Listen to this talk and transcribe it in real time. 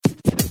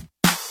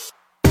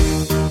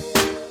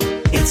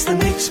It's the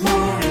Mix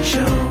Morning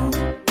Show.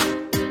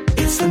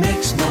 It's the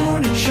Mix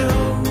Morning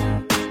Show.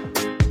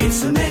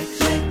 It's the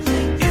Mix.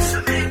 It's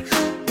the Mix.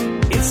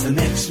 It's the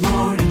Mix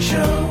Morning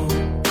Show.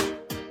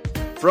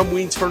 From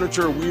Weens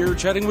Furniture, we're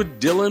chatting with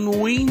Dylan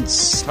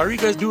Weens. How are you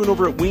guys doing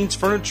over at Weens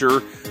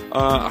Furniture?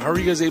 How are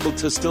you guys able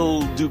to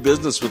still do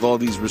business with all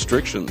these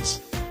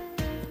restrictions?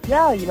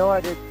 Yeah, you know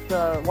what,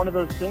 it's one of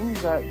those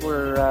things that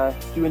we're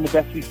doing the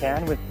best we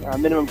can with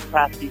minimum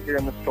capacity here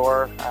in the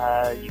store.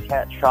 You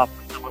can't shop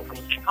with someone from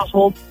the same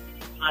household.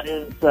 That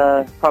is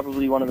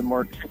probably one of the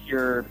more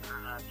trickier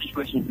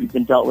situations we've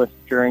been dealt with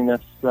during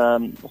this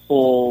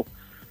whole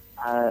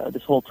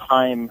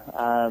time.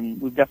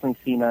 We've definitely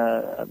seen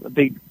a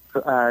big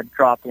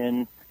drop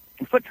in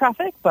foot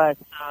traffic, but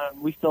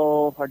we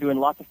still are doing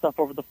lots of stuff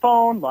over the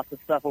phone, lots of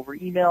stuff over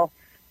email.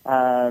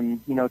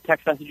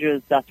 Text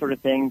messages, that sort of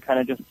thing, kind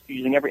of just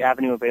using every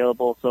avenue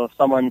available. So if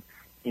someone,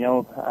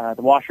 the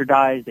washer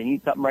dies, they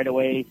need something right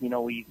away,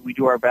 we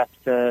do our best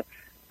to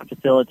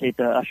facilitate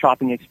a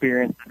shopping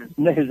experience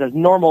that is as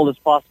normal as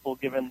possible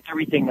given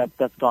everything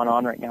that's gone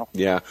on right now.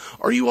 Yeah.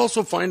 Are you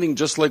also finding,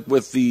 just like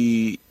with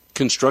the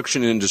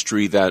construction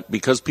industry, that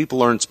because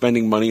people aren't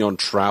spending money on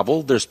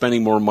travel, they're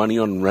spending more money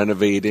on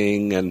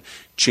renovating and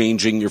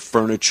changing your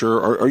furniture?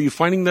 Are you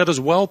finding that as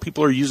well?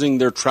 People are using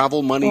their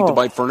travel money to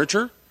buy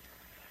furniture?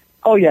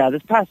 Oh, yeah.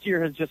 This past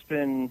year has just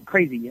been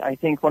crazy. I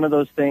think one of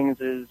those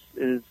things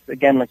is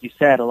again, like you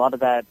said, a lot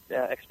of that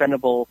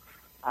expendable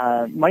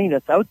money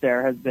that's out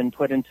there has been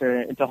put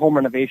into home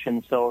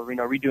renovations. So,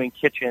 redoing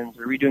kitchens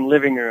or redoing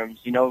living rooms,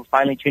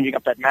 finally changing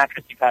up that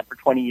mattress you've had for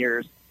 20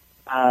 years.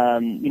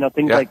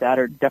 Things like that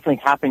are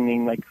definitely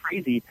happening like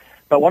crazy.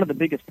 But one of the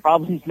biggest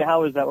problems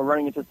now is that we're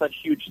running into such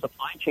huge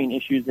supply chain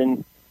issues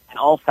in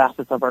all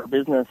facets of our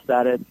business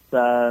that it's,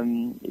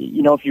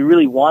 if you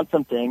really want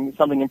something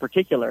in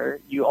particular,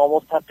 you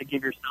almost have to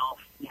give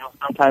yourself,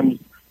 sometimes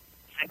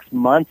 6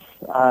 months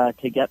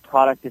to get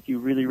product if you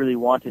really, really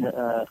want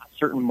a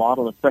certain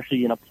model,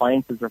 especially in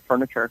appliances or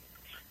furniture.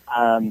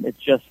 It's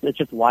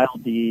just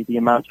wild the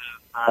amount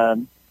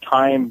of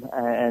time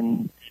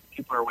and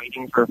people are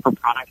waiting for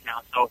product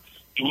now. So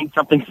if you need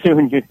something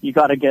soon, you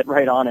got to get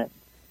right on it.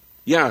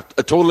 Yeah,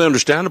 totally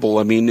understandable.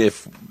 I mean,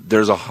 if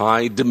there's a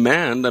high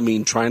demand,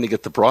 trying to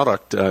get the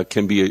product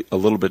can be a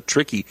little bit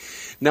tricky.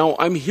 Now,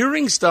 I'm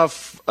hearing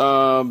stuff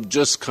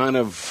just kind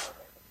of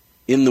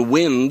in the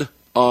wind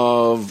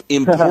of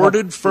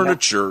imported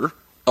furniture,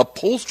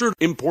 upholstered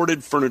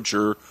imported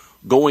furniture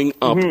going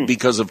up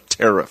because of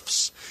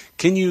tariffs.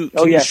 Can you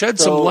shed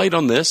some light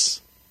on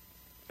this?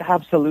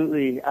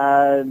 Absolutely.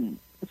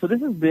 So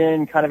this has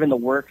been kind of in the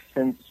works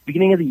since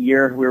beginning of the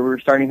year, where we're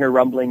starting to hear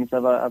rumblings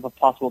of a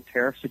possible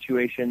tariff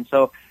situation.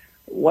 So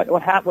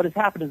what has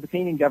happened is the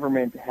Canadian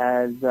government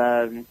has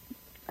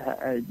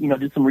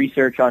did some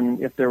research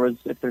on if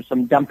there's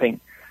some dumping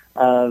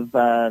of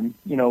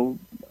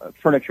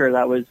furniture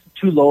that was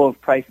too low of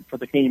price for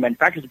the Canadian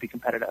manufacturers to be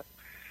competitive.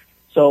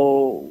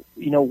 So,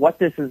 what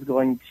this is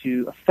going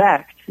to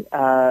affect,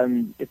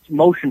 it's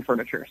motion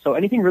furniture. So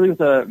anything really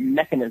with a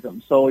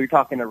mechanism. So you're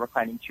talking a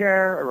reclining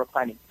chair, a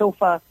reclining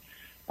sofa,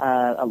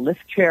 a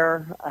lift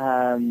chair,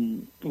 a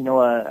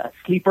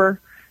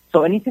sleeper.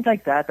 So anything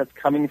like that that's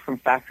coming from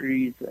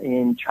factories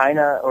in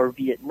China or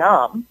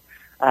Vietnam,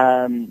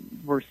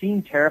 we're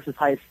seeing tariffs as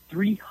high as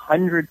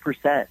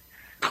 300%,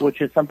 which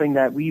is something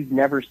that we've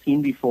never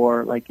seen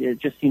before. Like, it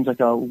just seems like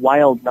a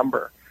wild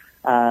number.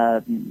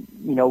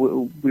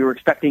 We were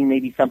expecting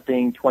maybe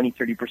something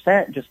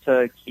 20-30% just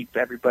to keep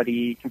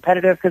everybody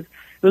competitive, because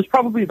it was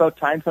probably about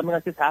time something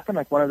like this happened.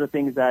 Like, one of the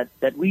things that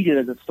we did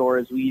as a store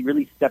is we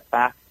really stepped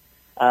back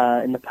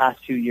in the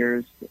past 2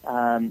 years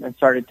and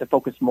started to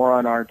focus more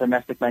on our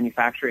domestic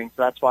manufacturing.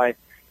 So that's why,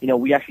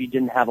 we actually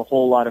didn't have a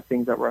whole lot of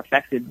things that were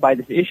affected by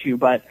this issue.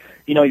 But,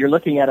 you're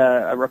looking at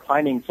a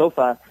reclining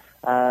sofa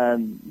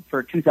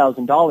for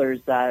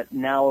 $2,000 that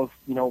now,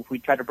 if we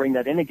try to bring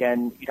that in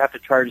again, you'd have to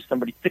charge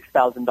somebody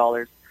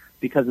 $6,000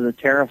 because of the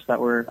tariffs that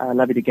were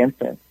levied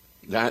against it.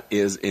 That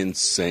is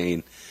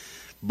insane.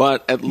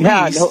 But at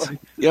least,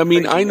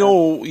 I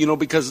know,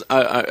 because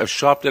I've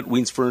shopped at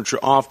Weens Furniture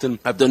often.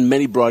 I've done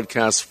many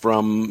broadcasts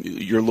from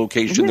your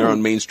location there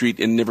on Main Street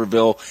in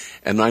Niverville.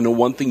 And I know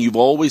one thing you've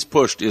always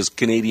pushed is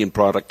Canadian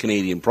product.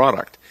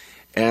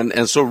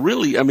 And so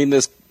really,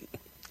 this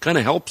kind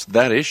of helps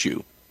that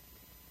issue.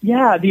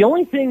 Yeah, the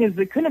only thing is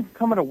it couldn't have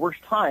come at a worse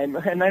time,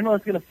 and I know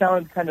it's going to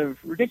sound kind of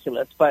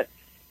ridiculous, but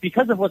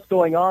because of what's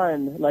going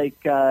on,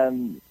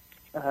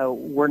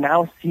 we're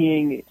now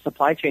seeing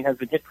supply chain has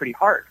been hit pretty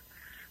hard.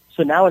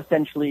 So now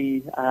essentially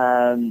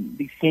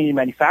these Canadian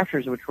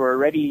manufacturers, which were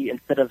already,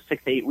 instead of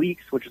 6 to 8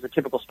 weeks, which is a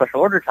typical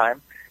special order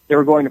time, they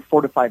were going to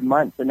 4 to 5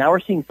 months. And now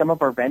we're seeing some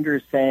of our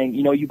vendors saying,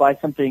 you buy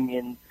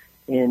something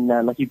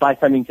like you buy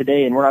something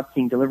today, and we're not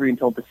seeing delivery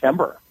until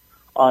December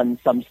on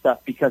some stuff,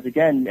 because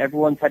again,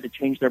 everyone's had to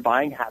change their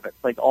buying habits,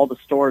 like all the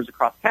stores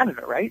across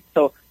Canada, right?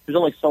 So there's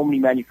only so many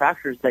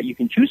manufacturers that you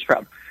can choose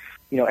from.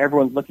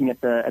 everyone's looking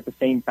at the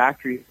same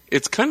factory.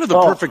 It's kind of the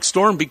perfect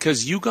storm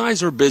because you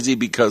guys are busy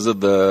because of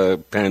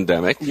the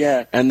pandemic,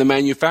 and the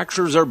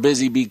manufacturers are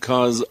busy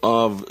because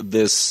of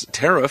this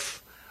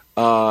tariff.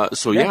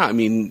 I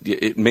mean,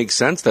 it makes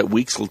sense that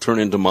weeks will turn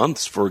into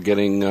months for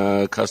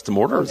getting custom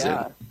orders in.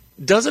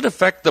 Does it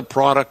affect the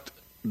product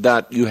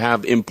that you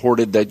have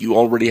imported that you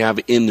already have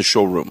in the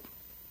showroom?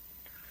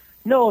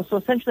 No, so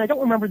essentially, I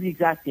don't remember the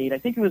exact date. I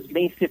think it was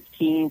May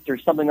 15th or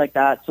something like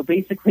that. So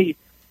basically,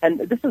 and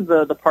this is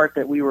the part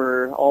that we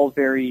were all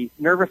very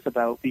nervous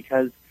about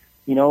because,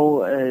 a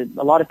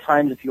lot of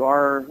times if you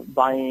are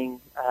buying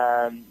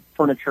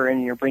furniture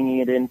and you're bringing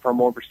it in from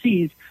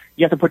overseas,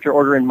 you have to put your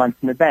order in months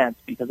in advance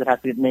because it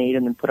has to get made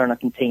and then put on a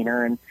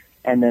container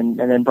and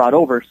then brought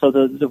over. So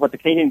what the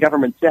Canadian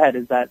government said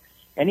is that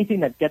anything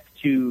that gets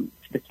to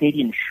the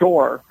Canadian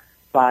shore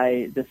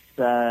by this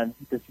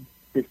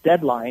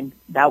deadline,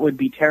 that would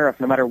be tariff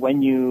no matter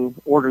when you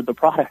ordered the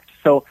product.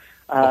 So,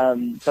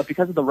 but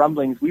because of the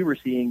rumblings we were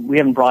seeing, we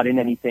haven't brought in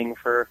anything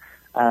for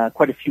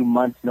quite a few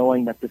months,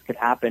 knowing that this could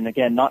happen.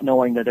 Again, not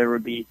knowing that there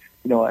would be,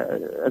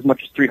 as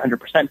much as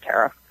 300%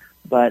 tariff,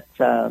 but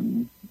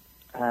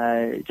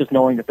just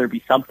knowing that there'd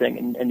be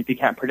something. And if you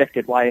can't predict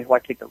it, why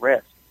take the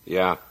risk?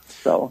 Yeah.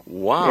 So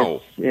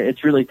wow,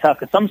 it's really tough.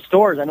 Because some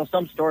stores, I know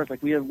some stores,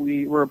 like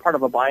we were a part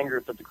of a buying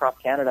group that's across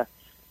Canada.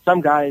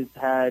 Some guys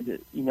had,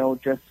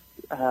 just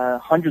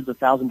hundreds of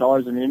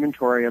 $1,000s in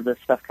inventory of this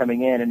stuff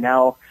coming in, and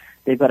now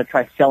they've got to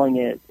try selling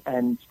it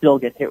and still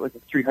get hit with a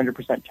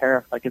 300%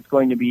 tariff. Like it's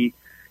going to be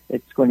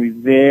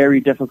very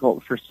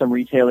difficult for some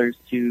retailers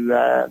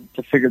to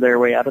figure their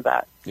way out of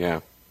that. Yeah.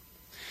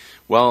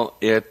 Well,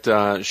 it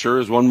sure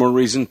is one more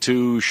reason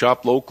to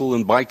shop local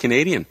and buy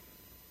Canadian.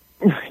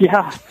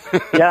 Yeah.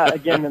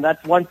 Again, and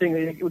that's one thing.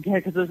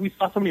 Again, because we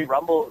saw so many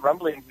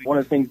rumblings. One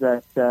of the things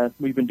that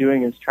we've been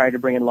doing is try to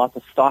bring in lots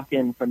of stock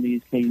in from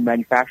these Canadian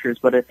manufacturers.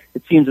 But it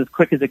seems as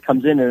quick as it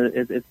comes in,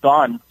 it's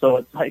gone. So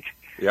it's like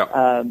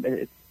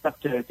it's tough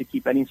to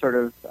keep any sort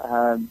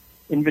of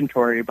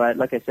inventory. But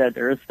like I said,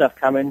 there is stuff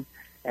coming,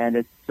 and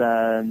it's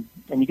and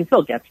you can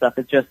still get stuff.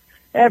 It's just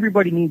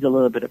everybody needs a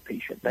little bit of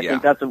patience. I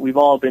think that's what we've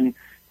all been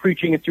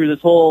preaching it through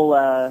this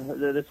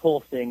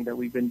whole thing that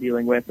we've been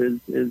dealing with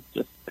is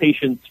just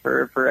patience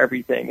for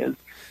everything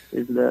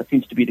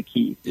seems to be the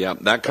key. Yeah,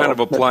 that kind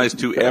of applies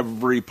to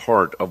every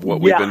part of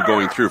what we've been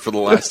going through for the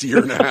last year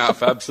and a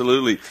half.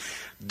 Absolutely.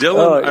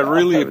 Dylan, I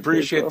really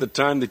appreciate the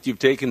time that you've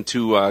taken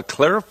to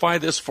clarify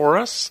this for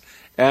us,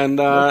 and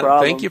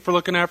thank you for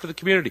looking after the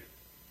community.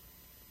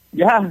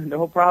 Yeah,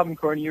 no problem,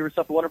 Corny. You have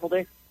yourself a wonderful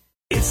day.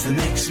 It's the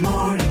Mix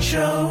Morning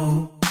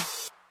Show.